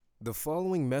The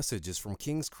following message is from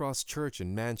King's Cross Church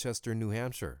in Manchester, New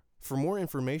Hampshire. For more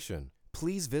information,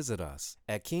 please visit us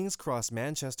at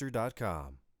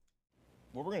kingscrossmanchester.com.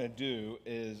 What we're going to do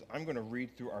is I'm going to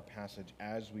read through our passage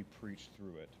as we preach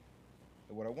through it.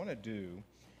 And what I want to do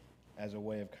as a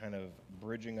way of kind of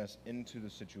bridging us into the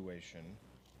situation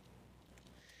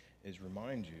is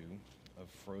remind you of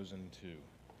Frozen 2.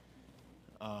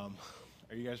 Are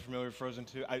you guys familiar with Frozen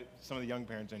 2? Some of the young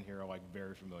parents in here are like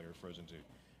very familiar with Frozen 2.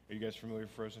 Are you guys familiar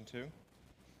with Frozen 2?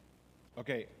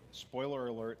 Okay, spoiler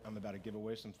alert, I'm about to give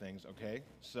away some things, okay?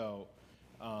 So,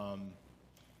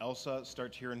 Elsa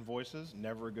starts hearing voices,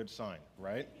 never a good sign,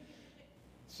 right?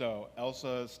 So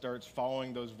Elsa starts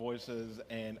following those voices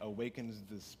and awakens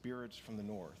the spirits from the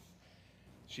north.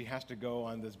 She has to go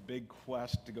on this big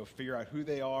quest to go figure out who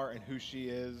they are and who she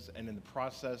is, and in the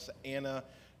process, Anna,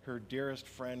 her dearest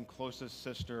friend, closest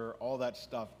sister, all that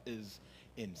stuff is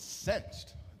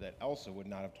incensed that Elsa would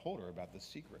not have told her about this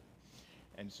secret.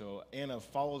 And so Anna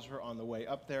follows her on the way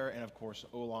up there, and of course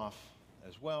Olaf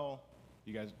as well.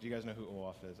 Do you guys know who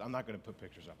Olaf is? I'm not going to put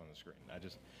pictures up on the screen.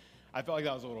 I felt like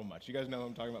that was a little much. You guys know who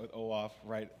I'm talking about with Olaf,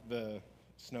 right? The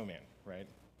snowman, right?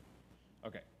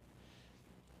 Okay.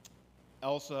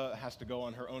 Elsa has to go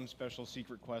on her own special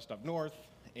secret quest up north.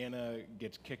 Anna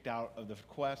gets kicked out of the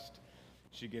quest.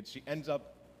 She ends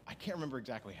up, I can't remember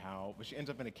exactly how, but she ends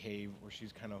up in a cave where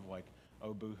she's kind of like,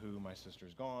 oh, boo-hoo, my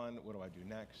sister's gone. What do I do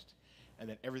next? And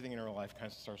then everything in her life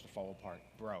kind of starts to fall apart.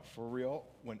 Bro, for real,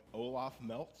 when Olaf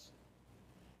melts,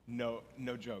 no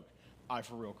joke, I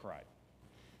for real cried.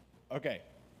 Okay,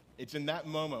 it's in that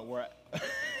moment where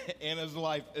Anna's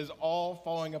life is all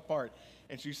falling apart,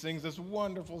 and she sings this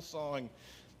wonderful song,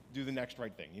 Do the Next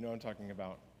Right Thing. You know what I'm talking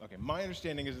about? Okay, my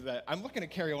understanding is that I'm looking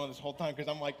at Carrie Lynn this whole time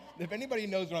because I'm like, if anybody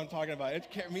knows what I'm talking about,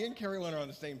 me and Carrie Lynn are on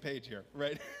the same page here,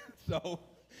 right? So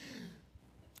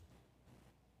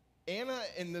Anna,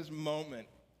 in this moment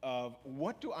of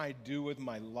what do I do with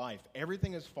my life?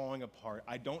 Everything is falling apart.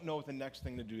 I don't know what the next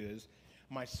thing to do is.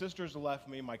 My sister's left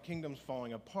me. My kingdom's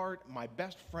falling apart. My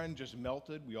best friend just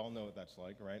melted. We all know what that's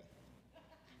like, right?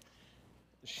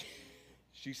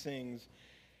 She sings,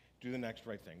 Do the Next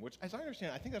Right Thing, which, as I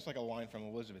understand, I think that's like a line from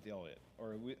Elizabeth Elliot,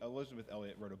 or Elizabeth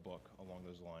Elliot wrote a book along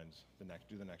those lines,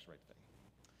 Do the Next Right Thing.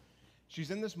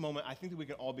 She's in this moment, I think that we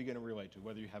can all begin to relate to,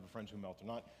 whether you have a friend who melts or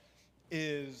not,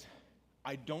 is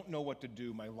I don't know what to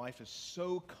do. My life is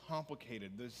so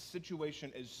complicated. The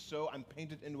situation is I'm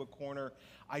painted into a corner.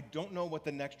 I don't know what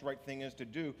the next right thing is to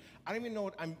do. I don't even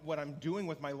know what I'm doing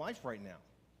with my life right now.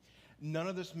 None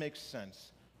of this makes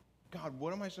sense. God,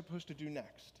 what am I supposed to do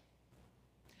next?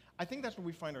 I think that's where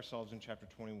we find ourselves in chapter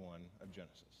 21 of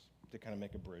Genesis, to kind of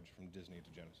make a bridge from Disney to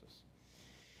Genesis.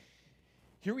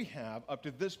 Here we have, up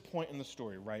to this point in the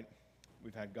story, right?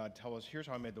 We've had God tell us, here's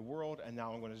how I made the world, and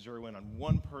now I'm going to zero in on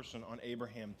one person, on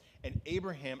Abraham. And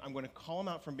Abraham, I'm going to call him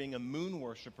out from being a moon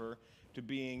worshiper to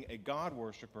being a God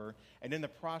worshiper. And in the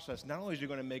process, not only is he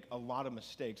going to make a lot of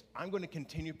mistakes, I'm going to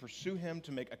continue to pursue him,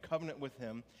 to make a covenant with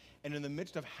him. And in the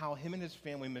midst of how him and his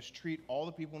family mistreat all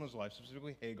the people in his life,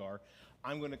 specifically Hagar,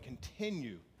 I'm going to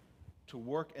continue to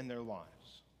work in their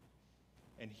lives.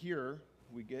 And here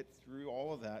we get through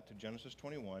all of that to Genesis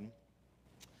 21.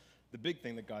 The big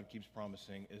thing that God keeps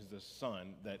promising is the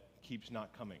son that keeps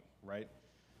not coming, right?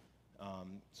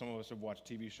 Some of us have watched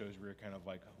TV shows where you're kind of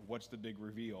like, what's the big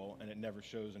reveal? And it never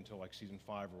shows until like season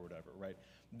 5 or whatever, right?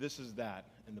 This is that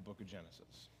in the book of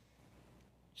Genesis.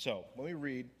 So let me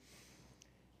read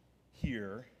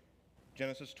here,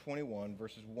 Genesis 21,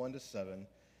 verses 1 to 7, and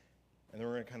then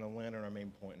we're going to kind of land on our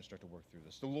main point and start to work through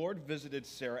this. The Lord visited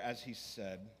Sarah as he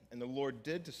said, and the Lord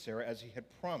did to Sarah as he had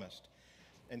promised.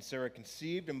 And Sarah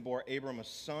conceived and bore Abram a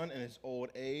son in his old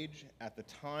age, at the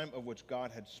time of which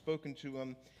God had spoken to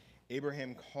him.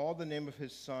 Abraham called the name of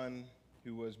his son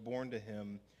who was born to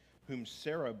him, whom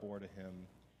Sarah bore to him,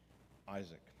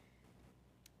 Isaac.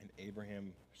 And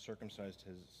Abraham circumcised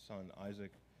his son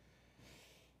Isaac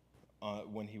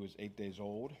when he was 8 days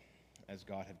old, as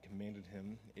God had commanded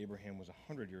him. Abraham was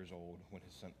 100 years old when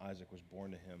his son Isaac was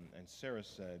born to him. And Sarah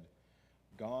said,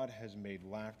 God has made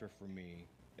laughter for me.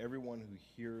 Everyone who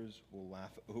hears will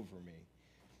laugh over me.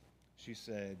 She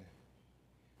said,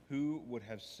 who would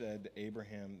have said to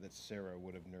Abraham that Sarah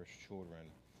would have nursed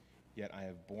children? Yet I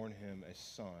have borne him a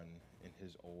son in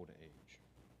his old age.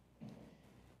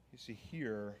 You see,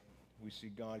 here we see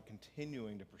God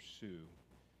continuing to pursue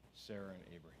Sarah and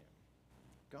Abraham.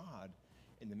 God,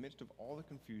 in the midst of all the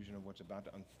confusion of what's about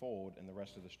to unfold in the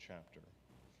rest of this chapter,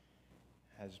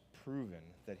 has proven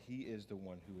that he is the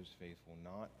one who is faithful,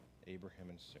 not Abraham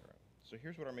and Sarah. So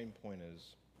here's what our main point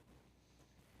is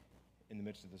in the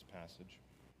midst of this passage.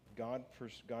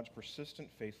 God's persistent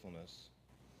faithfulness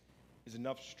is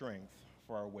enough strength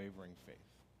for our wavering faith.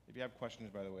 If you have questions,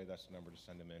 by the way, that's the number to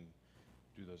send them in.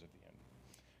 Do those at the end.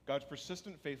 God's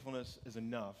persistent faithfulness is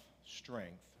enough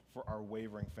strength for our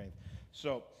wavering faith.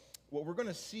 So what we're going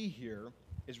to see here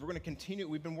is we're going to continue.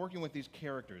 We've been working with these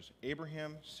characters,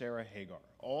 Abraham, Sarah, Hagar,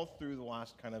 all through the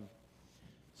last kind of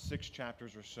 6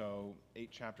 chapters or so,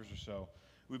 8 chapters or so.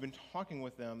 We've been talking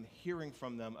with them, hearing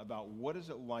from them about what is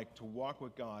it like to walk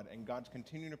with God, and God's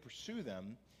continuing to pursue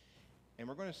them. And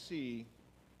we're going to see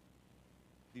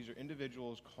these are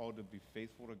individuals called to be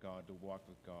faithful to God, to walk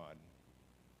with God.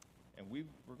 And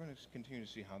we're going to continue to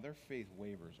see how their faith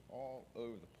wavers all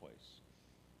over the place.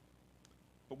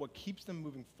 But what keeps them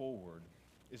moving forward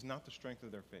is not the strength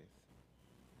of their faith.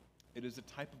 It is the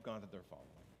type of God that they're following.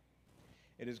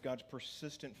 It is God's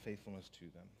persistent faithfulness to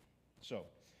them. So,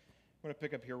 I'm going to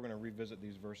pick up here. We're going to revisit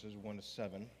these verses 1 to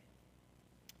 7.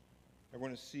 We're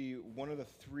going to see one of the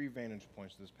 3 vantage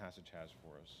points this passage has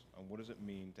for us on what does it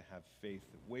mean to have faith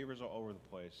that wavers all over the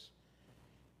place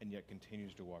and yet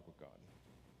continues to walk with God.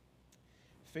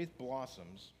 Faith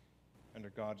blossoms under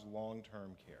God's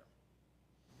long-term care.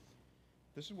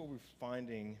 This is what we're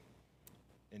finding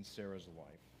in Sarah's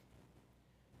life,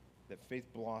 that faith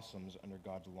blossoms under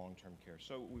God's long-term care.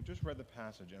 So we've just read the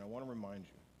passage, and I want to remind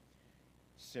you,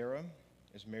 Sarah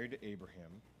is married to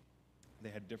Abraham. They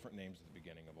had different names at the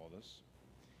beginning of all this.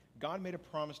 God made a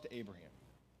promise to Abraham.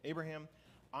 Abraham,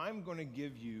 I'm going to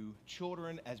give you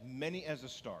children as many as the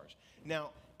stars.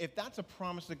 Now, if that's a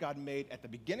promise that God made at the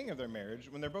beginning of their marriage,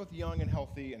 when they're both young and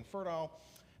healthy and fertile,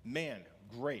 man,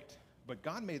 great. But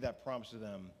God made that promise to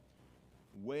them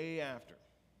way after,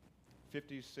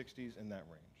 50s, 60s, in that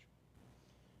range.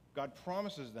 God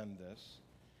promises them this.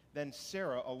 Then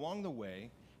Sarah, along the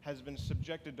way, has been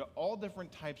subjected to all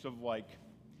different types of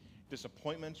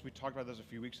disappointments. We talked about this a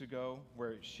few weeks ago,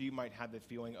 where she might have the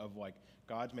feeling of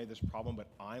God's made this problem,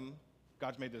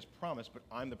 God's made this promise, but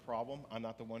I'm the problem. I'm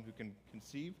not the one who can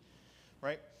conceive,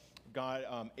 right?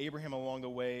 Abraham along the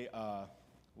way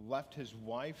left his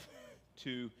wife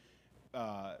to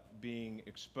being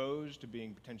exposed, to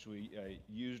being potentially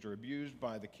used or abused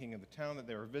by the king of the town that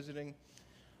they were visiting.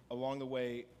 Along the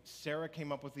way, Sarah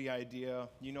came up with the idea,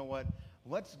 you know what?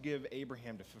 Let's give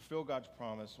Abraham, to fulfill God's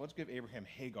promise, let's give Abraham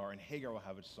Hagar, and Hagar will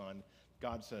have a son.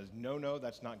 God says, no,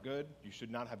 that's not good. You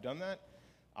should not have done that.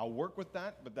 I'll work with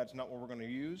that, but that's not what we're going to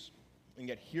use. And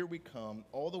yet here we come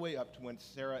all the way up to when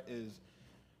Sarah is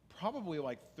probably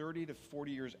 30 to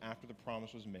 40 years after the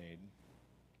promise was made.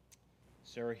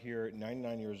 Sarah here,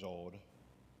 99 years old.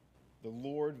 The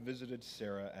Lord visited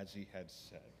Sarah as he had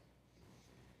said.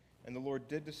 And the Lord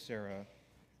did to Sarah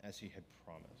as he had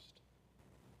promised.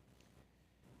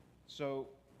 So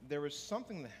there is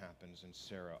something that happens in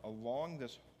Sarah along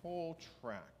this whole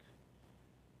track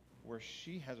where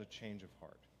she has a change of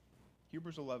heart.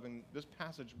 Hebrews 11, this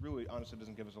passage really honestly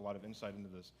doesn't give us a lot of insight into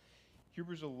this.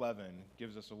 Hebrews 11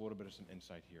 gives us a little bit of some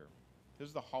insight here. This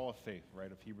is the hall of faith,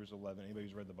 right, of Hebrews 11. Anybody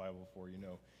who's read the Bible before, you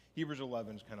know. Hebrews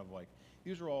 11 is kind of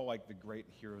these are all the great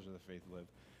heroes of the faith live.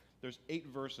 There's 8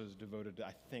 verses devoted to,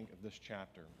 I think, of this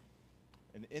chapter.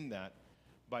 And in that,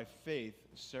 by faith,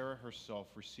 Sarah herself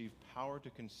received power to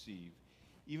conceive,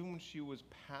 even when she was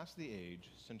past the age,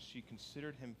 since she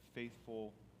considered him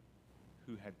faithful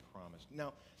who had promised.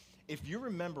 Now, if you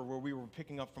remember where we were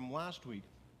picking up from last week,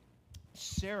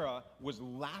 Sarah was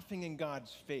laughing in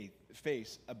God's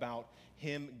face about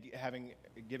him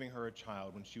giving her a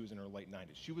child when she was in her late 90s.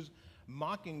 She was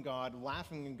mocking God,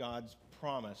 laughing in God's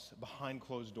promise behind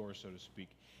closed doors, so to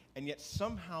speak. And yet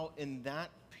somehow in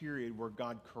that period where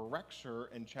God corrects her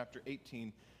in chapter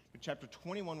 18 to chapter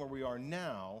 21 where we are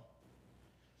now,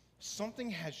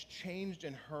 something has changed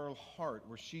in her heart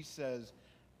where she says,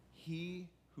 he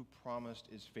who promised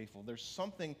is faithful. There's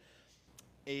something,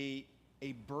 a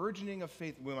burgeoning of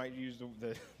faith, we might use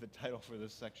the title for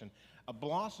this section, a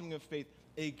blossoming of faith,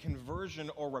 a conversion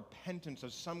or repentance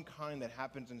of some kind that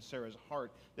happens in Sarah's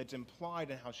heart that's implied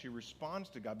in how she responds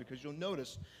to God. Because you'll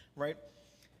notice, right,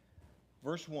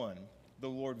 verse 1, the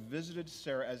Lord visited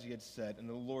Sarah as he had said, and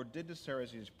the Lord did to Sarah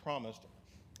as he has promised.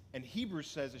 And Hebrews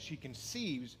says that she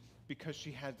conceives because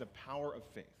she has the power of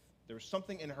faith. There was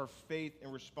something in her faith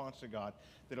in response to God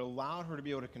that allowed her to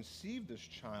be able to conceive this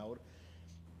child.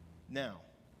 Now,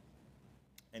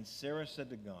 and Sarah said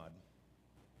to God,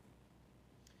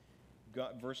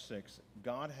 verse 6,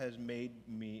 God has made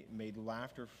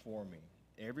laughter for me.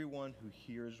 Everyone who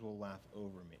hears will laugh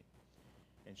over me.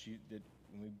 And she did,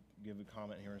 let me give a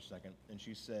comment here in a second. And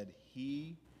she said,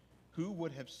 who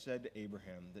would have said to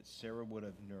Abraham that Sarah would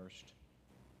have nursed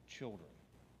children?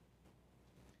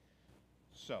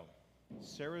 So,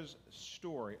 Sarah's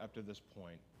story up to this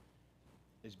point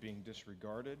is being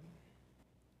disregarded,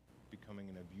 becoming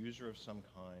an abuser of some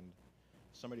kind,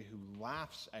 somebody who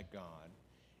laughs at God,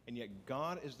 and yet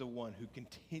God is the one who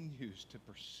continues to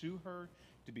pursue her,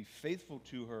 to be faithful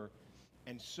to her.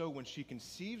 And so when she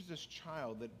conceives this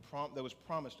child that was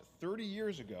promised 30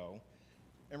 years ago,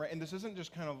 and this isn't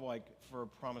just kind of like for a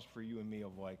promise for you and me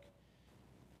of like,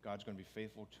 God's going to be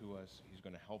faithful to us, he's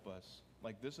going to help us.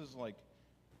 Like this is like,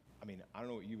 I mean, I don't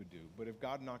know what you would do, but if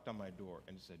God knocked on my door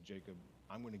and said, Jacob,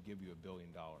 I'm going to give you $1 billion,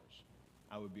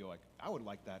 I would be like, I would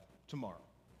like that tomorrow.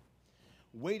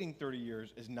 Waiting 30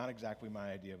 years is not exactly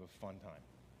my idea of a fun time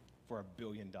for $1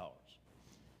 billion.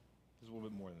 There's a little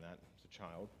bit more than that. It's a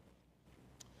child.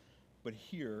 But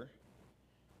here,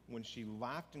 when she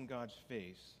laughed in God's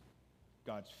face,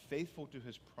 God's faithful to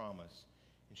his promise,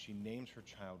 and she names her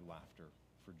child Laughter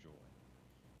for joy.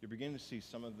 You're beginning to see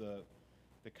some of the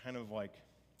kind of like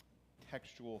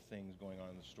textual things going on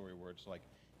in the story where it's like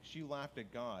she laughed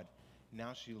at God,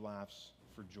 now she laughs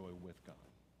for joy with God.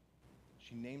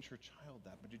 She names her child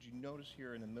that. But did you notice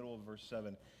here in the middle of verse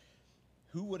 7,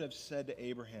 who would have said to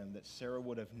Abraham that Sarah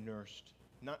would have nursed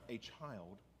not a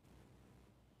child,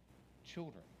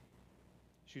 children?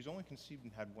 She's only conceived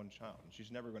and had one child, and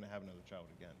she's never going to have another child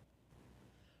again.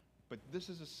 But this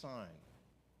is a sign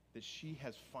that she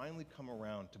has finally come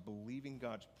around to believing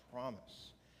God's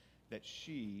promise that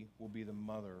she will be the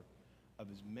mother of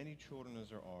as many children as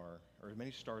there are, or as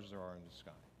many stars as there are in the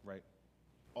sky, right?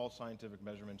 All scientific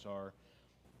measurements are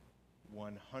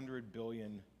 100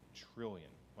 billion trillion.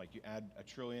 Like you add a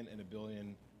trillion and a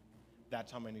billion,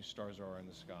 that's how many stars there are in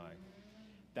the sky.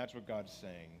 That's what God's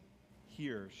saying.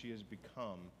 Here, she has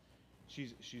become,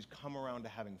 she's come around to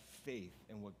having faith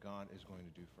in what God is going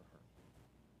to do for her.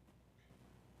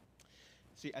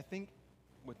 See, I think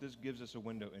what this gives us a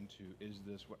window into is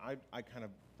this, what I kind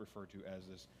of refer to as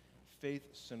this faith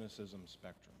cynicism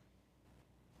spectrum.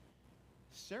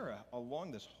 Sarah,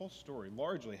 along this whole story,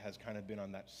 largely has kind of been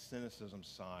on that cynicism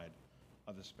side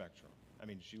of the spectrum. I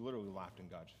mean, she literally laughed in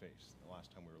God's face the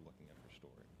last time we were looking at her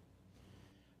story.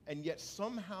 And yet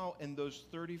somehow in those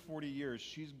 30, 40 years,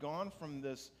 she's gone from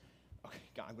this, okay,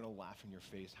 God, I'm going to laugh in your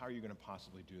face. How are you going to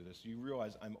possibly do this? You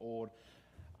realize I'm old.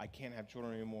 I can't have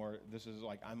children anymore. This is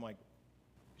like, I'm like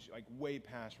way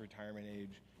past retirement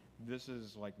age. This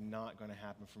is like not going to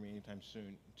happen for me anytime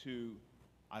soon. To,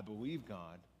 I believe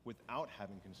God without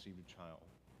having conceived a child,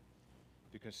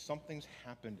 because something's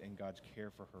happened in God's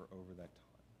care for her over that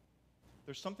time.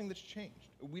 There's something that's changed.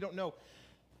 We don't know.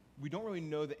 We don't really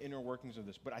know the inner workings of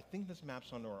this, but I think this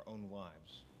maps onto our own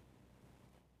lives.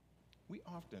 We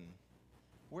often,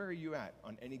 where are you at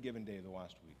on any given day of the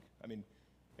last week? I mean,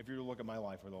 if you were to look at my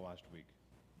life over the last week,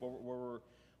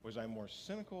 was I more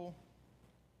cynical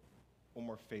or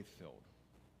more faith-filled?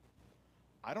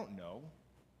 I don't know.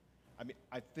 I mean,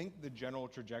 I think the general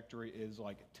trajectory is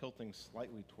like tilting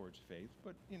slightly towards faith,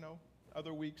 but you know,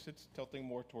 other weeks it's tilting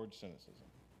more towards cynicism.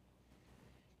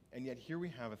 And yet here we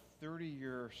have a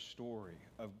 30-year story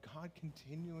of God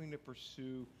continuing to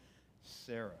pursue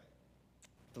Sarah.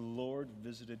 The Lord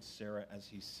visited Sarah as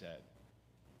he said.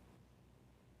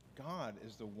 God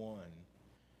is the one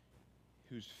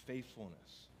whose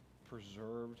faithfulness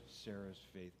preserved Sarah's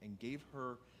faith and gave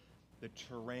her the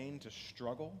terrain to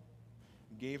struggle,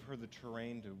 gave her the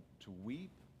terrain to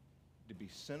weep, to be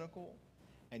cynical,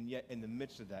 and yet in the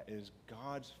midst of that, it is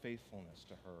God's faithfulness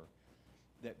to her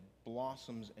that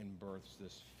blossoms and births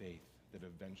this faith that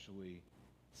eventually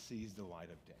sees the light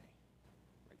of day.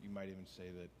 Right? You might even say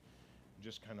that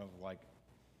just kind of like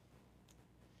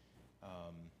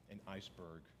an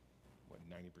iceberg,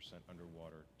 90%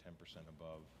 underwater, 10%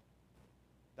 above.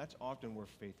 That's often where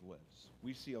faith lives.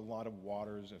 We see a lot of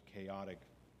waters of chaotic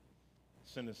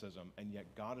cynicism, and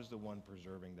yet God is the one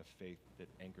preserving the faith that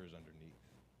anchors underneath.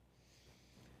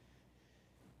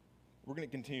 We're going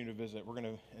to continue to visit,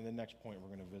 in the next point,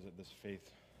 we're going to visit this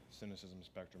faith cynicism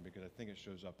spectrum because I think it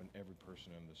shows up in every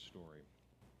person in this story.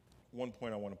 One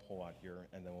point I want to pull out here,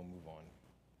 and then we'll move on.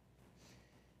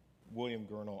 William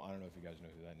Gurnall, I don't know if you guys know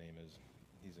who that name is.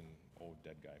 He's an old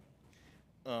dead guy.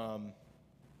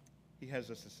 He has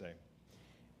this to say: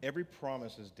 every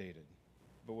promise is dated,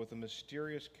 but with a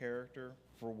mysterious character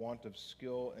for want of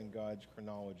skill in God's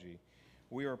chronology,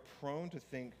 we are prone to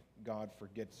think God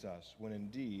forgets us, when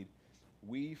indeed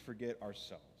we forget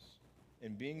ourselves,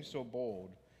 in being so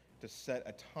bold to set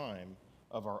a time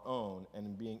of our own and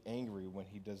in being angry when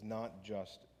he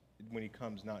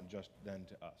comes not just then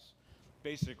to us.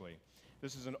 Basically,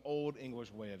 this is an old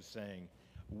English way of saying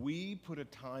we put a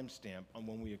timestamp on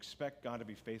when we expect God to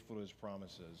be faithful to his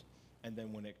promises, And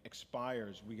then when it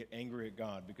expires, we get angry at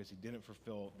God because he didn't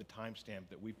fulfill the timestamp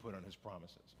that we put on his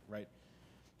promises, right?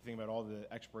 Think about all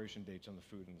the expiration dates on the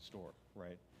food in the store,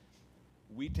 right?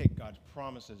 We take God's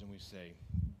promises and we say,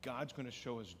 God's going to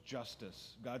show us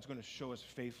justice. God's going to show us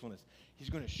faithfulness. He's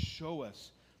going to show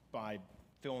us by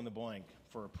fill in the blank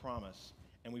for a promise.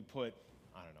 And we put,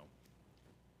 I don't know,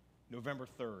 November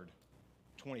 3rd,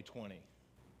 2020,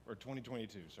 or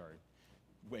 2022, sorry.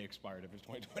 Way expired if it's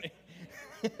 2020.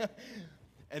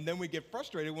 And then we get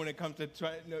frustrated when it comes to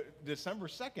December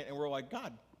 2nd, and we're like,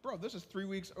 God, bro, this is 3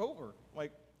 weeks over.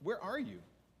 Like, where are you?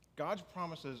 God's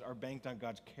promises are banked on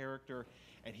God's character,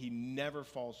 and he never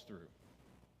falls through.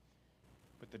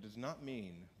 But that does not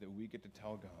mean that we get to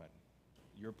tell God,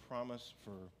 your promise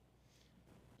for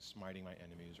smiting my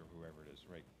enemies or whoever it is,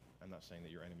 right? I'm not saying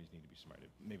that your enemies need to be smited.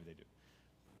 Maybe they do.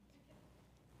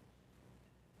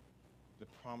 The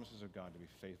promises of God to be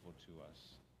faithful to us.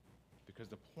 Because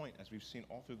the point, as we've seen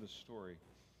all through this story,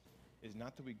 is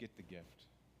not that we get the gift,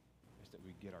 it's that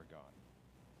we get our God.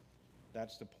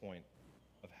 That's the point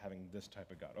of having this type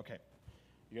of God. Okay,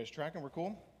 you guys tracking? We're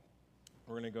cool?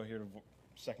 We're going to go here to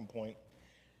second point.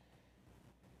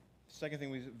 Second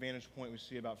thing, vantage point we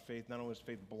see about faith, not only does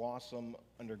faith blossom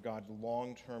under God's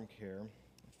long-term care,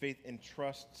 faith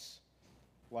entrusts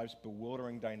life's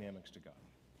bewildering dynamics to God.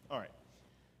 All right,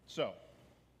 so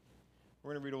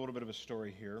we're going to read a little bit of a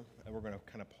story here, and we're going to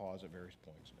kind of pause at various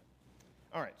points.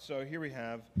 All right, so here we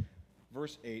have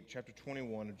verse 8, chapter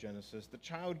 21 of Genesis. The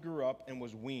child grew up and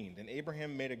was weaned, and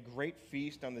Abraham made a great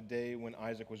feast on the day when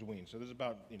Isaac was weaned. So this is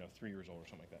about 3 years old or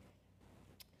something like that.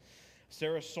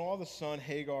 Sarah saw the son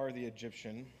Hagar the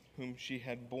Egyptian, whom she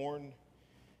had born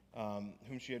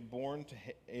to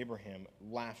Abraham,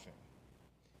 laughing.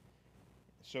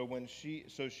 So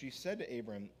she said to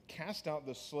Abraham, "Cast out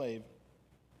the slave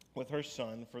with her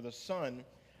son, for the son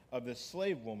of this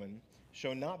slave woman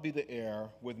shall not be the heir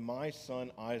with my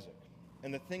son Isaac."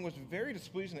 And the thing was very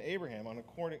displeasing to Abraham on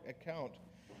account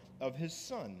of his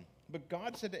son. But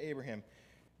God said to Abraham,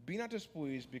 "Be not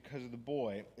displeased because of the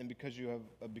boy, and because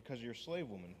of your slave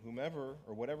woman, whomever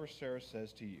or whatever Sarah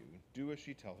says to you, do as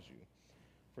she tells you.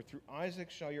 For through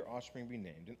Isaac shall your offspring be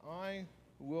named, and I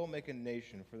will make a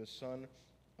nation for the son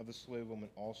of the slave woman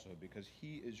also, because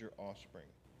he is your offspring."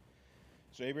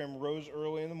 So Abraham rose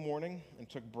early in the morning and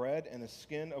took bread and a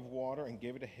skin of water and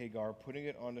gave it to Hagar, putting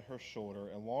it onto her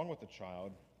shoulder along with the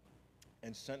child,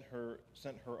 and sent her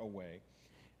away.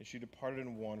 And she departed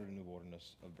and wandered in the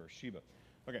wilderness of Beersheba.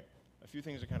 Okay, a few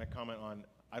things to kind of comment on.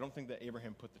 I don't think that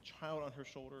Abraham put the child on her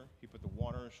shoulder. He put the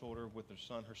water on her shoulder with her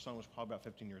son. Her son was probably about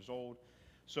 15 years old.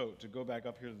 So to go back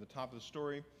up here to the top of the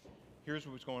story, here's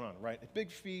what's going on, right? A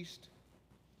big feast,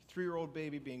 3-year-old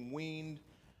baby being weaned,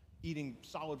 eating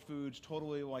solid foods,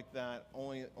 totally like that,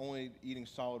 only eating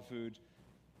solid foods.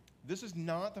 This is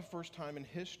not the first time in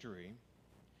history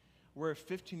where a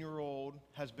 15-year-old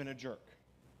has been a jerk.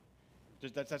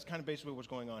 That's kind of basically what's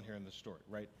going on here in this story,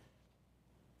 right?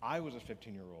 I was a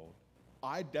 15-year-old.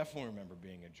 I definitely remember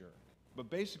being a jerk. But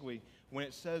basically, when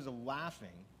it says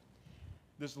laughing,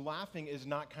 this laughing is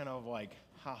not kind of like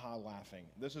ha-ha laughing.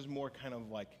 This is more kind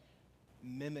of like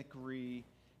mimicry,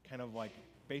 kind of like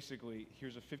basically,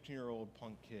 here's a 15-year-old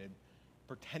punk kid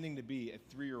pretending to be a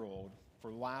 3-year-old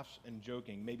for laughs and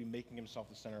joking, maybe making himself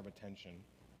the center of attention.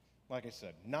 Like I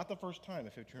said, not the first time a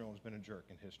 15-year-old has been a jerk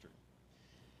in history.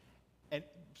 And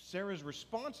Sarah's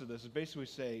response to this is basically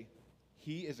say,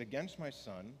 he is against my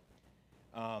son.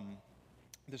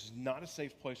 This is not a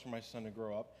safe place for my son to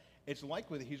grow up. It's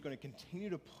likely that he's going to continue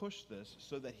to push this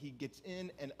so that he gets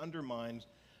in and undermines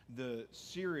the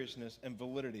seriousness and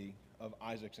validity of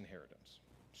Isaac's inheritance.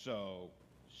 So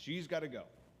she's got to go.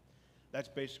 That's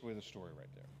basically the story right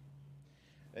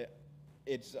there.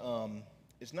 It's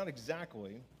not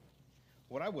exactly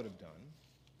what I would have done,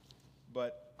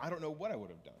 but I don't know what I would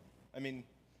have done. I mean,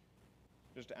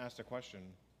 just to ask the question,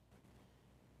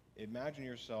 imagine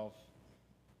yourself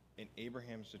in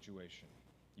Abraham's situation.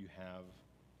 You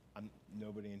have,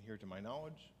 nobody in here to my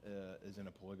knowledge is in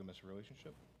a polygamous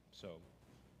relationship, so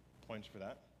points for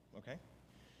that, okay?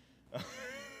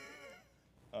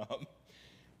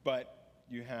 But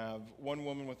you have one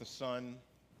woman with a son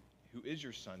who is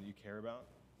your son you care about,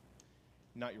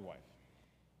 not your wife.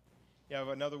 You have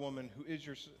another woman who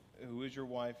is your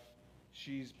wife.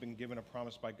 She's been given a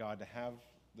promise by God to have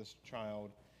this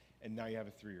child, and now you have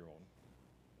a 3-year-old.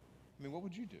 I mean, what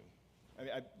would you do? I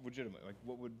mean, legitimately, like,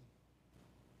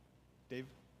 Dave,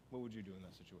 what would you do in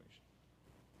that situation?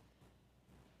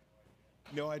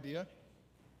 No idea?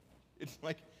 It's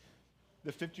like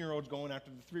the 15-year-old's going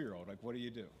after the 3-year-old. Like, what do you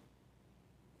do?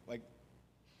 Like,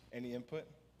 any input?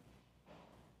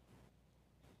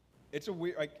 It's a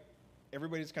weird, like,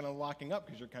 everybody's kind of locking up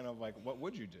because you're kind of like, what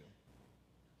would you do?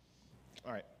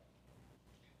 All right.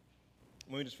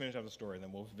 Let me just finish out the story, and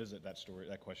then we'll visit that story,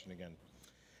 that question again.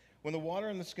 When the water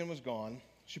in the skin was gone,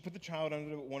 she put the child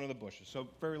under one of the bushes. So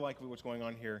very likely what's going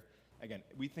on here, again,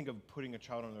 we think of putting a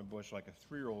child under a bush like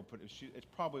a 3-year-old. It's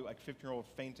probably like a 15-year-old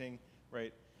fainting,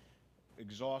 right,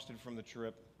 exhausted from the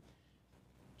trip,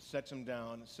 sets him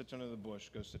down, sits under the bush,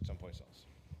 goes sit someplace else.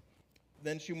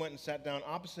 Then she went and sat down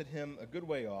opposite him a good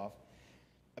way off,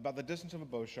 about the distance of a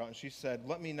bow shot, and she said,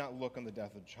 "Let me not look on the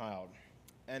death of the child."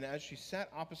 And as she sat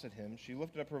opposite him, she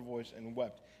lifted up her voice and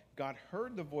wept. God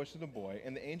heard the voice of the boy,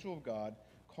 and the angel of God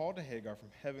called to Hagar from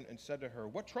heaven and said to her,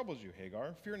 "What troubles you,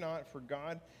 Hagar? Fear not, for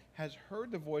God has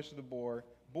heard the voice of the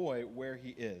boy where he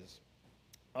is.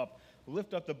 Up,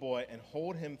 lift up the boy and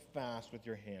hold him fast with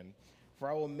your hand, for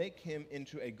I will make him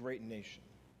into a great nation."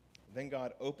 Then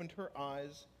God opened her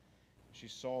eyes. She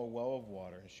saw a well of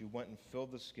water, and she went and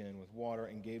filled the skin with water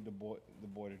and gave the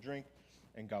boy to drink.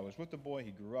 And God was with the boy.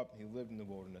 He grew up. He lived in the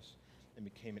wilderness and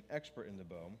became an expert in the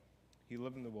bow. He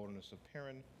lived in the wilderness of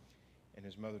Paran, and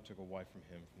his mother took a wife from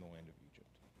him from the land of Egypt.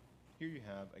 Here you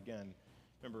have, again,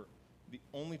 remember, the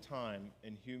only time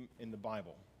in the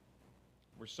Bible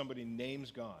where somebody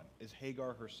names God is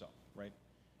Hagar herself, right?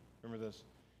 Remember this?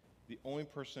 The only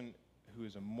person who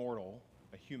is a mortal,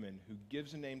 a human, who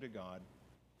gives a name to God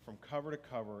from cover to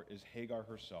cover is Hagar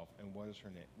herself. And what is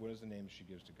her name? What is the name she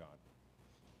gives to God?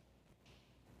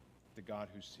 The God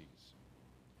who sees.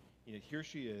 Yet here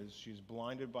she is. She's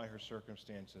blinded by her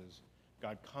circumstances.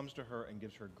 God comes to her and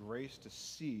gives her grace to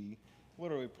see.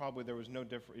 Literally, probably there was no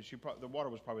difference. The water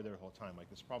was probably there the whole time. Like,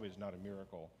 this probably is not a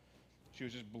miracle. She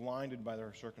was just blinded by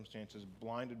her circumstances,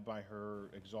 blinded by her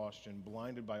exhaustion,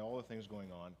 blinded by all the things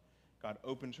going on. God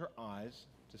opens her eyes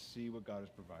to see what God has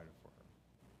provided for her.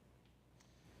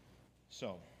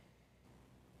 So,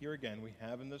 here again, we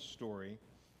have in this story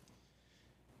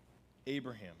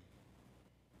Abraham,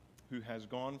 who has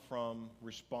gone from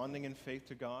responding in faith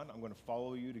to God, "I'm going to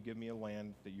follow you to give me a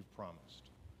land that you've promised."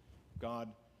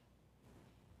 God,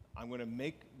 I'm going to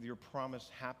make your promise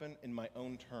happen in my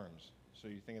own terms. So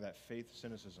you think of that faith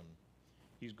cynicism.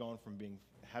 He's gone from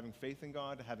having faith in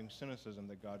God to having cynicism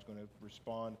that God's going to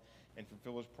respond and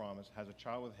fulfill his promise, has a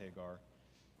child with Hagar,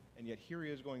 and yet here he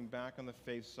is going back on the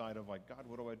faith side of like, God,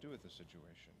 what do I do with this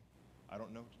situation? I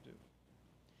don't know what to do.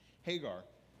 Hagar,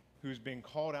 who's being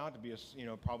called out to be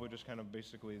probably just kind of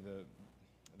basically the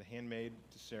handmaid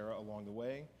to Sarah along the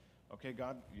way. Okay,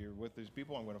 God, you're with these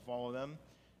people. I'm going to follow them.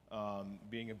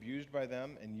 Being abused by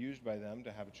them and used by them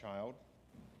to have a child.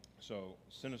 So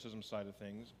cynicism side of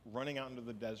things. Running out into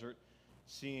the desert,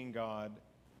 seeing God,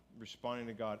 responding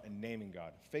to God, and naming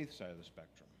God. Faith side of the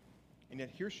spectrum. And yet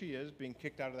here she is being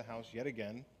kicked out of the house yet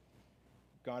again.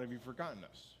 God, have you forgotten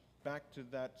us? Back to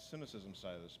that cynicism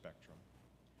side of the spectrum.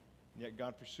 And yet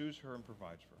God pursues her and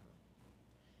provides for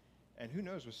her. And who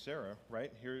knows with Sarah,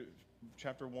 right? Here,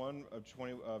 chapter 1 of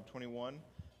 21,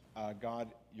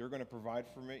 God, you're going to provide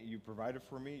for me. You provided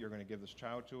for me. You're going to give this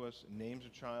child to us. Names a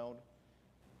child.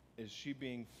 Is she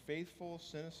being faithful?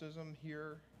 Cynicism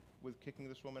here with kicking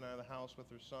this woman out of the house with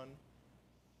her son?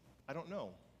 I don't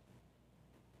know.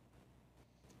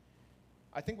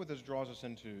 I think what this draws us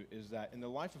into is that in the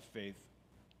life of faith,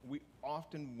 we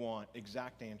often want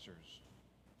exact answers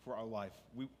for our life.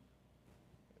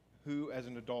 Who, as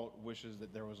an adult, wishes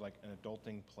that there was like an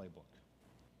adulting playbook?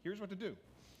 Here's what to do.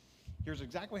 Here's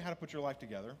exactly how to put your life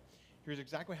together. Here's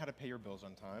exactly how to pay your bills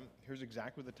on time. Here's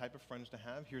exactly the type of friends to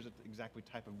have. Here's exactly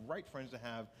type of right friends to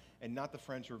have, and not the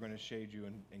friends who are going to shade you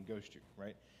and ghost you,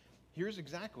 right? Here's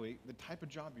exactly the type of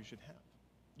job you should have.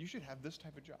 You should have this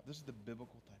type of job. This is the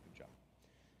biblical type of job.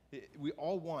 We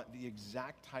all want the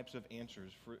exact types of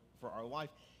answers for our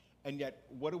life, and yet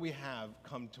what do we have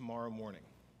come tomorrow morning?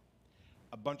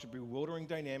 A bunch of bewildering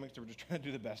dynamics that we're just trying to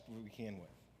do the best we can with,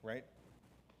 right?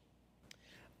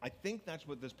 I think that's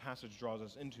what this passage draws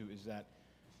us into, is that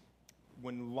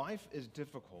when life is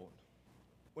difficult,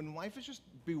 when life is just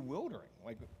bewildering,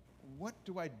 like, what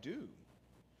do I do?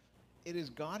 It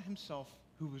is God himself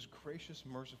who is gracious,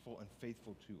 merciful, and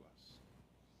faithful to us.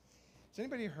 Has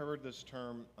anybody heard this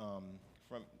term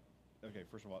okay,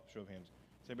 first of all, show of hands.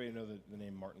 Does anybody know the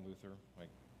name Martin Luther? Like,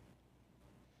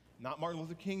 not Martin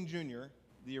Luther King Jr.,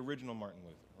 the original Martin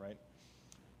Luther, right?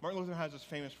 Martin Luther has this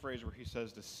famous phrase where he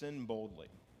says to sin boldly.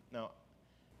 Now,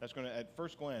 that's going to, at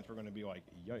first glance, we're going to be like,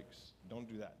 yikes, don't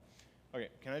do that. Okay,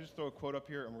 can I just throw a quote up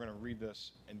here, and we're going to read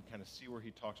this and kind of see where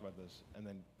he talks about this, and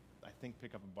then I think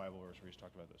pick up a Bible verse where he's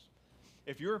talked about this.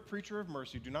 If you're a preacher of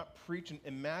mercy, do not preach an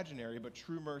imaginary but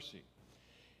true mercy.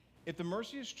 If the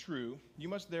mercy is true, you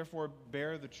must therefore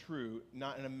bear the true,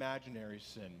 not an imaginary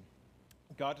sin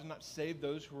God does not save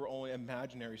those who are only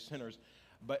imaginary sinners,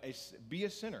 but be a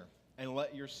sinner and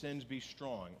let your sins be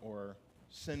strong, or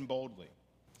sin boldly.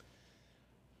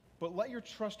 But let your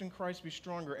trust in Christ be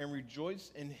stronger and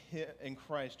rejoice in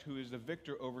Christ, who is the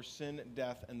victor over sin,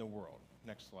 death, and the world.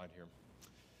 Next slide here.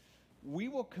 We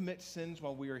will commit sins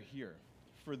while we are here,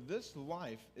 for this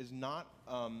life is not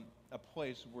a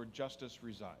place where justice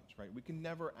resides, right? We can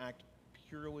never act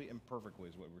purely and perfectly,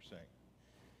 is what we're saying.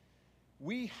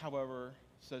 We, however,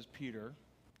 says Peter,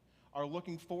 are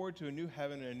looking forward to a new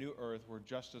heaven and a new earth where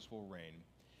justice will reign.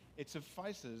 It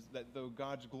suffices that through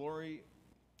God's glory,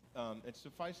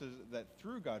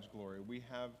 we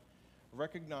have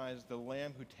recognized the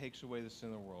Lamb who takes away the sin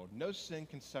of the world. No sin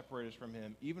can separate us from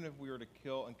him, even if we were to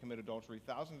kill and commit adultery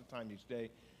thousands of times each day.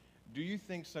 Do you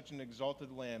think such an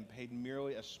exalted Lamb paid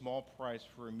merely a small price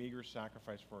for a meager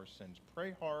sacrifice for our sins?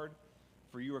 Pray hard,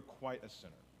 for you are quite a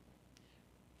sinner.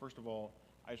 First of all,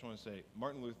 I just want to say,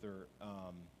 Martin Luther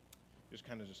just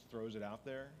kind of throws it out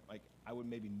there. Like, I would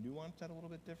maybe nuance that a little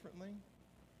bit differently.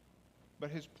 But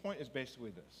his point is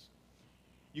basically this.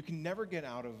 You can never get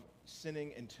out of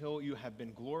sinning until you have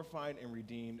been glorified and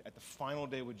redeemed at the final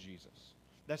day with Jesus.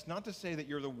 That's not to say that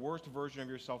you're the worst version of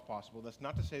yourself possible. That's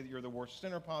not to say that you're the worst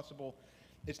sinner possible.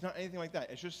 It's not anything like that.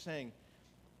 It's just saying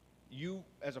you,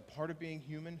 as a part of being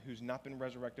human who's not been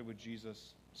resurrected with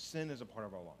Jesus, sin is a part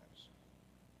of our lives.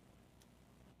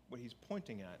 What he's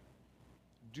pointing at,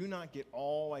 do not get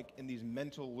all like in these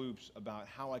mental loops about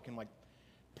how I can like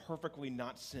perfectly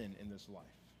not sin in this life.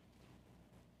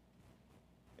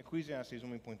 Ecclesiastes, let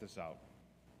me point this out.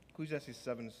 Ecclesiastes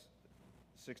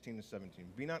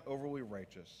 7:16-17. Be not overly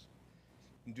righteous,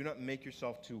 and do not make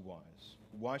yourself too wise.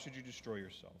 Why should you destroy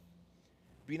yourself?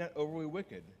 Be not overly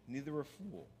wicked, neither a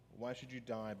fool. Why should you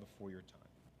die before your time?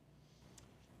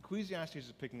 Ecclesiastes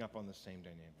is picking up on the same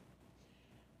dynamic.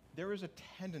 There is a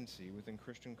tendency within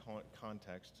Christian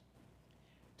context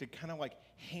to kind of like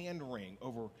hand wring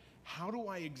over how do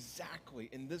I exactly,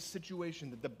 in this situation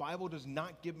that the Bible does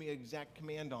not give me an exact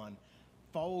command on,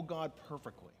 follow God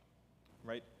perfectly,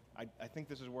 right? I think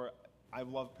this is where I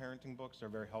love parenting books. They're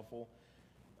very helpful.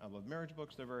 I love marriage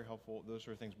books. They're very helpful, those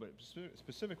sort of things. But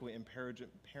specifically in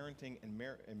parenting and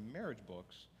marriage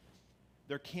books,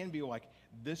 there can be like,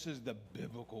 this is the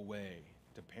biblical way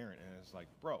to parent. And it's like,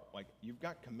 bro, like you've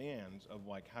got commands of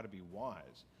like how to be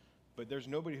wise, but there's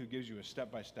nobody who gives you a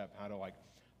step-by-step how to like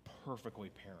perfectly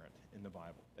parent in the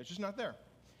Bible. It's just not there.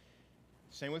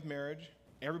 Same with marriage.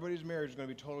 Everybody's marriage is going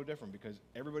to be totally different because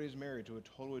everybody's married to a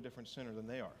totally different sinner than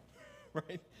they are,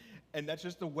 right? And that's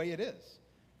just the way it is.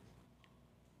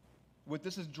 What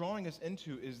this is drawing us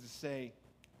into is to say,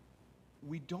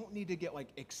 we don't need to get like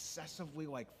excessively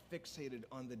like fixated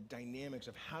on the dynamics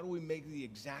of how do we make the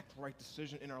exact right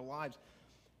decision in our lives,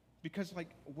 because like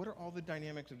what are all the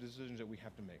dynamics of decisions that we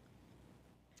have to make?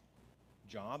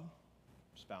 Job,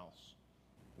 spouse,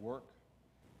 work,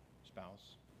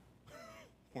 spouse,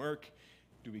 work.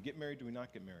 Do we get married? Do we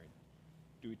not get married?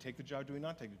 Do we take the job? Do we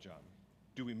not take the job?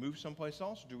 Do we move someplace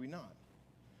else? Or do we not?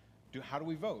 How do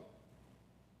we vote?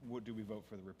 Do we vote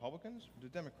for the Republicans or the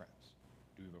Democrats?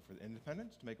 Do we vote for the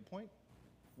independents to make a point?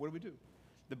 What do we do?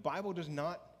 The Bible does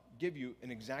not give you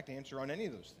an exact answer on any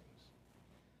of those things.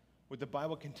 What the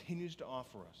Bible continues to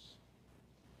offer us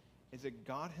is that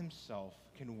God himself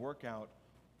can work out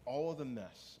all of the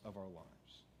mess of our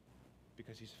lives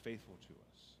because he's faithful to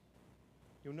us.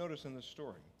 You'll notice in this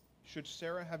story, should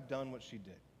Sarah have done what she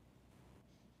did?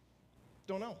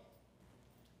 Don't know.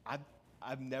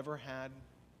 I've never had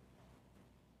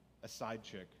a side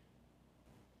chick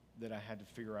that I had to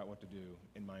figure out what to do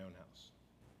in my own house.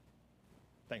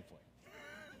 Thankfully.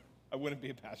 I wouldn't be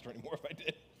a pastor anymore if I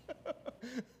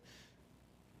did.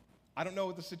 I don't know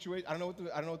what the situation, I don't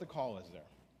know what the call is there.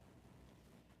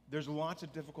 There's lots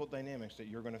of difficult dynamics that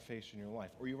you're going to face in your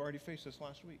life, or you've already faced this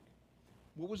last week.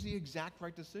 What was the exact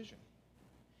right decision?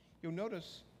 You'll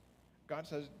notice God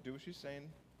says, do what she's saying,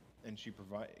 and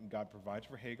God provides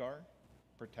for Hagar,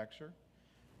 protects her.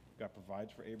 God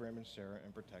provides for Abraham and Sarah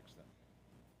and protects them.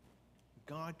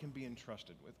 God can be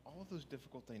entrusted with all of those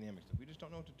difficult dynamics that we just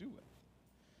don't know what to do with.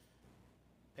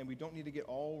 And we don't need to get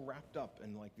all wrapped up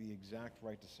in like the exact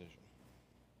right decision.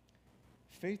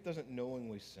 Faith doesn't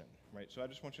knowingly sin, right? So I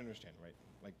just want you to understand, right?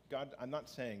 Like God, I'm not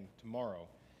saying tomorrow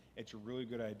it's a really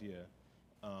good idea,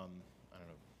 I don't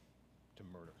know, to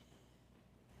murder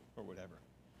or whatever.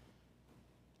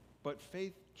 But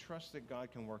faith trusts that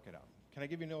God can work it out. Can I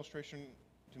give you an illustration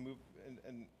to move,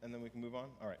 and then we can move on?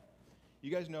 All right. You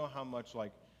guys know how much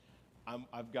like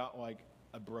I've got like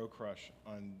a bro crush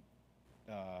on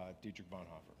Dietrich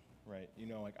Bonhoeffer, right? You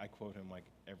know, like I quote him like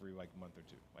every like month or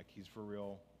two. Like he's for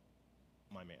real,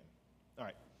 my man. All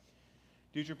right.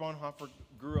 Dietrich Bonhoeffer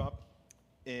grew up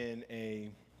in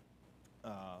a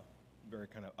very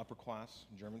kind of upper-class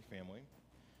German family.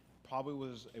 Probably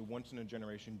was a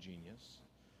once-in-a-generation genius.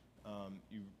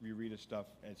 You read his stuff,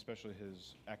 and especially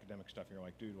his academic stuff, and you're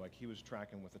like, dude, like he was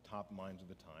tracking with the top minds of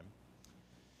the time.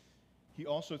 He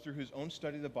also, through his own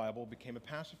study of the Bible, became a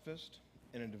pacifist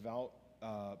and a devout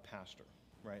pastor,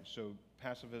 right? So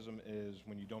pacifism is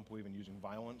when you don't believe in using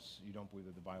violence, you don't believe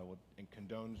that the Bible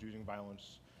condones using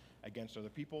violence against other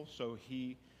people. So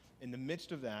he, in the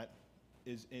midst of that,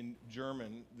 is in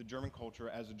the German culture,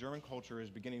 as the German culture is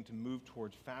beginning to move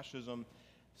towards fascism,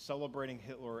 celebrating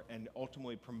Hitler, and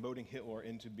ultimately promoting Hitler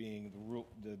into being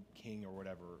the king or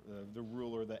whatever, the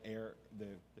ruler, the heir, the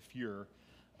Führer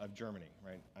of Germany,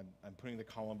 right? I'm putting the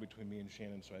column between me and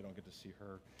Shannon so I don't get to see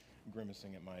her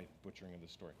grimacing at my butchering of the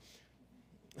story.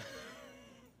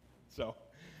 So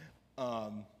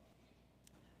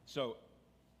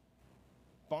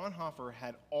Bonhoeffer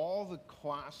had all the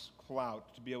class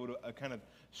clout to be able to kind of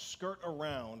skirt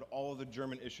around all of the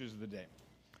German issues of the day.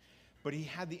 But he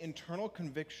had the internal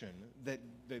conviction that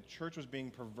the church was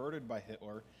being perverted by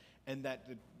Hitler and that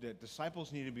the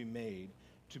disciples needed to be made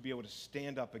to be able to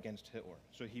stand up against Hitler.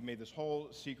 So he made this whole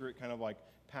secret kind of like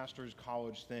pastor's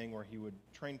college thing where he would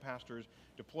train pastors,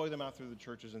 deploy them out through the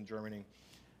churches in Germany,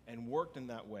 and worked in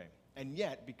that way. And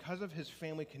yet, because of his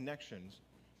family connections,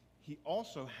 he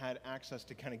also had access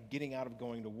to kind of getting out of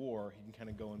going to war. He can kind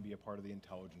of go and be a part of the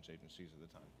intelligence agencies at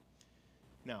the time.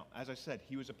 Now, as I said,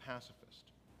 he was a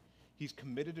pacifist. He's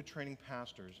committed to training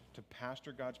pastors to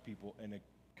pastor God's people in a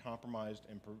compromised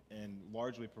and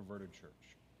largely perverted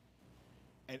church.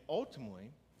 And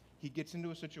ultimately, he gets into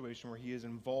a situation where he is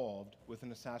involved with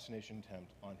an assassination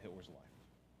attempt on Hitler's life.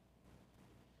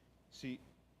 See,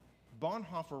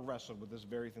 Bonhoeffer wrestled with this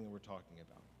very thing that we're talking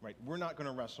about, right? We're not going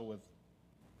to wrestle with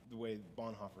the way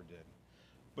Bonhoeffer did.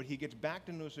 But he gets backed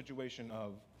into a situation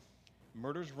of,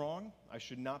 murder's wrong, I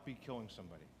should not be killing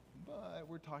somebody. But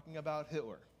we're talking about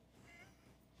Hitler.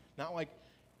 Not like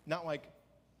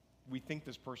we think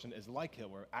this person is like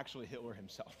Hitler, actually Hitler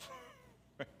himself.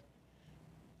 Right?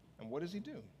 And what does he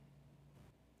do?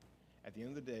 At the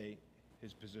end of the day,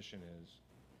 his position is,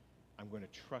 I'm going to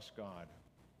trust God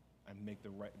and make the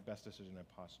best decision I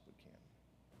possibly can.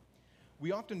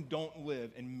 We often don't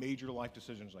live in major life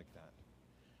decisions like that.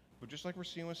 But just like we're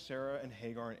seeing with Sarah and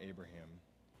Hagar and Abraham,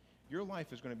 your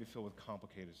life is going to be filled with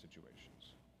complicated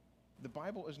situations. The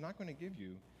Bible is not going to give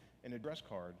you an address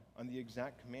card on the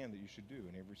exact command that you should do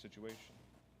in every situation.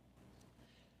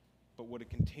 But what it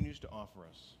continues to offer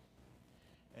us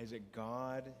is that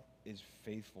God is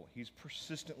faithful. He's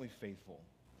persistently faithful.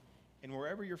 And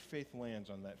wherever your faith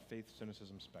lands on that faith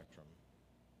cynicism spectrum,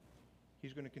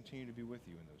 he's going to continue to be with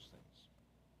you in those things.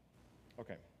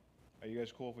 Okay. Are you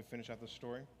guys cool if we finish out this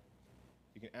story?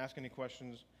 You can ask any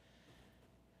questions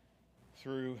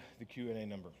through the Q&A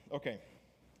number. Okay.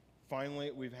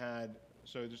 Finally, we've had,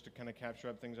 so just to kind of capture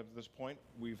up things up to this point,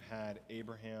 we've had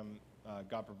Abraham,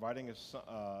 God providing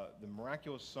the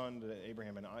miraculous son to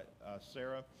Abraham and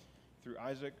Sarah through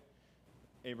Isaac,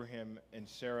 Abraham and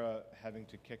Sarah having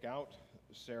to kick out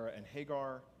Sarah and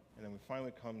Hagar, and then we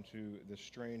finally come to this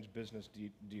strange business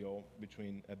deal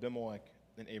between Abimelech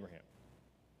and Abraham.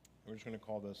 We're just going to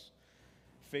call this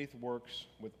Faith Works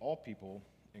with All People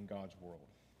in God's World.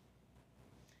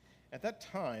 At that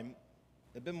time,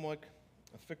 Abimelech,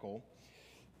 Phicol,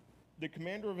 the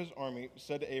commander of his army,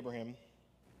 said to Abraham,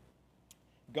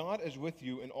 God is with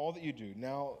you in all that you do.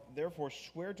 Now, therefore,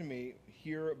 swear to me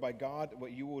here by God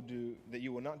what you will do, that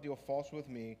you will not deal false with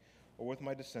me or with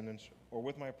my descendants or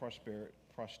with my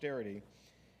posterity,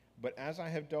 but as I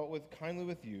have dealt kindly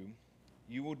with you,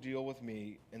 you will deal with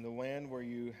me in the land where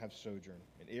you have sojourned.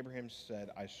 And Abraham said,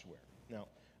 I swear. Now,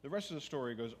 the rest of the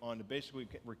story goes on to basically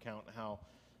recount how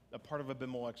a part of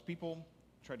Abimelech's people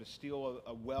tried to steal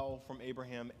a well from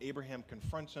Abraham. Abraham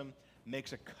confronts him,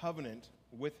 makes a covenant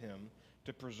with him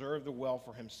to preserve the well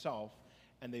for himself,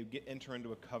 and they enter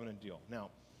into a covenant deal. Now,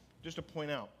 just to point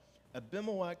out,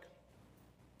 Abimelech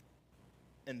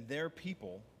and their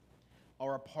people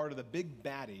are a part of the big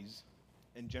baddies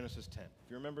in Genesis 10.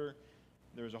 If you remember,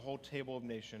 there's a whole table of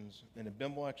nations, and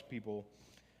Abimelech's people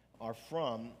are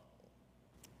from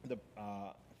the, if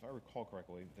I recall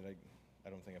correctly, I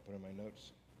don't think I put in my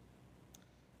notes,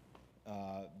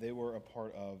 they were a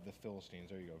part of the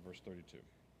Philistines. There you go, verse 32.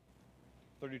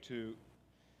 32,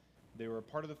 they were a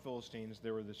part of the Philistines.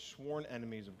 They were the sworn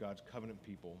enemies of God's covenant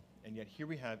people. And yet here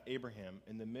we have Abraham,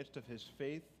 in the midst of his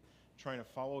faith, trying to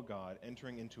follow God,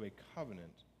 entering into a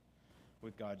covenant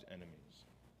with God's enemies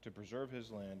to preserve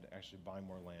his land, actually buy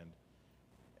more land,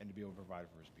 and to be able to provide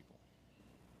for his people.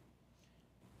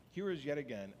 here is yet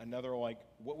again another, like,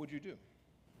 what would you do?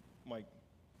 Like,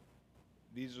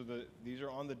 these are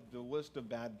on the list of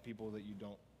bad people that you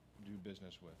don't do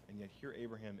business with. And yet here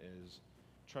Abraham is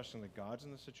trusting that God's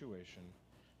in the situation,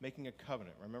 making a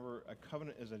covenant. Remember, a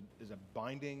covenant is a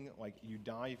binding, like you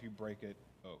die if you break it,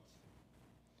 oath.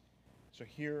 So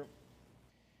here,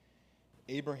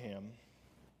 Abraham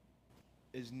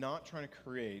is not trying to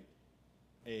create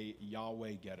a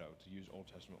Yahweh ghetto, to use Old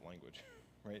Testament language,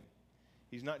 right?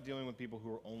 He's not dealing with people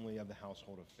who are only of the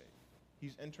household of faith.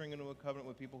 He's entering into a covenant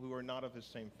with people who are not of his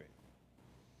same faith.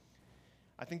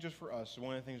 I think just for us,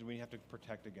 one of the things we have to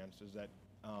protect against is that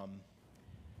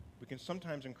we can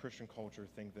sometimes in Christian culture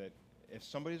think that if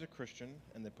somebody's a Christian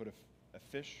and they put a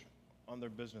fish on their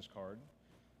business card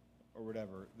or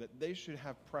whatever, that they should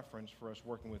have preference for us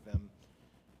working with them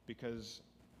because,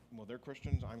 well, they're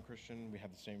Christians, I'm Christian, we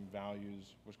have the same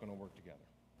values, we're going to work together.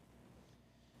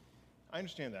 I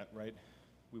understand that, right?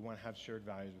 We want to have shared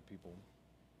values with people.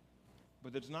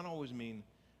 But that does not always mean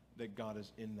that God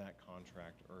is in that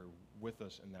contract or with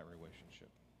us in that relationship.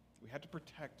 We have to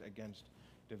protect against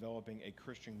developing a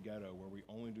Christian ghetto where we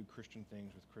only do Christian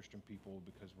things with Christian people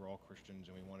because we're all Christians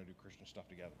and we want to do Christian stuff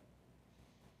together.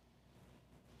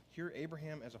 Here,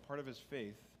 Abraham, as a part of his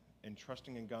faith and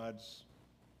trusting in God's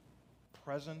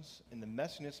presence in the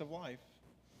messiness of life,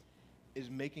 is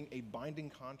making a binding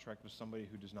contract with somebody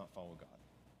who does not follow God.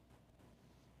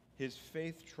 His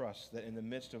faith trusts that in the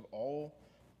midst of all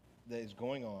that is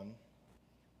going on,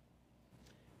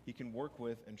 he can work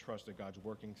with and trust that God's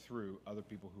working through other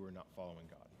people who are not following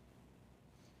God.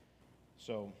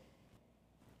 So,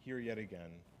 here yet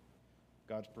again,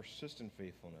 God's persistent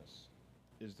faithfulness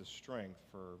is the strength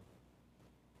for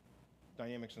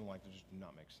dynamics in life that just do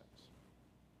not make sense.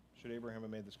 Should Abraham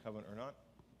have made this covenant or not?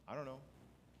 I don't know.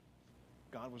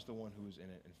 God was the one who was in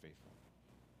it and faithful.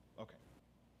 Okay.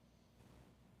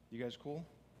 You guys cool?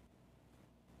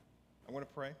 I want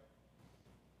to pray.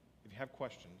 If you have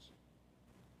questions,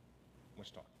 let's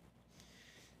talk.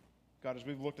 God, as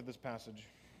we've looked at this passage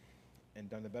and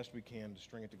done the best we can to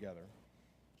string it together,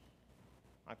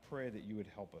 I pray that you would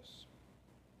help us.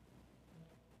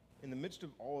 In the midst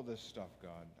of all of this stuff,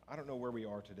 God, I don't know where we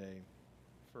are today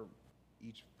for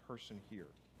each person here.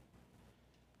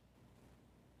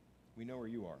 We know where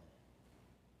you are.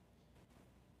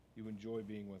 You enjoy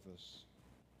being with us.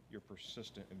 You're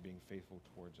persistent in being faithful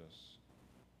towards us.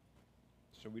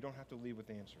 So we don't have to leave with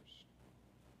answers,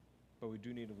 but we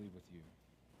do need to leave with you.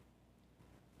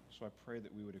 So I pray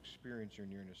that we would experience your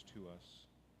nearness to us,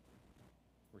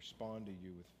 respond to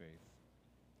you with faith,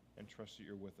 and trust that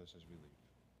you're with us as we leave.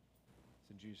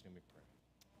 It's in Jesus' name we pray.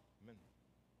 Amen.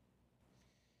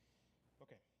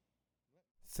 Okay.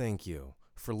 Thank you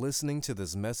for listening to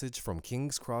this message from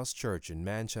King's Cross Church in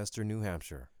Manchester, New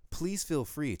Hampshire. Please feel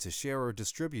free to share or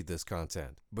distribute this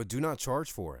content, but do not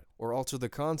charge for it or alter the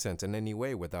content in any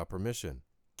way without permission.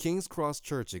 King's Cross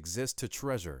Church exists to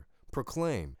treasure,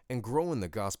 proclaim, and grow in the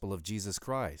gospel of Jesus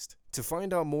Christ. To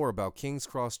find out more about King's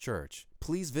Cross Church,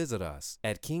 please visit us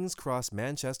at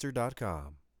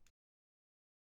kingscrossmanchester.com.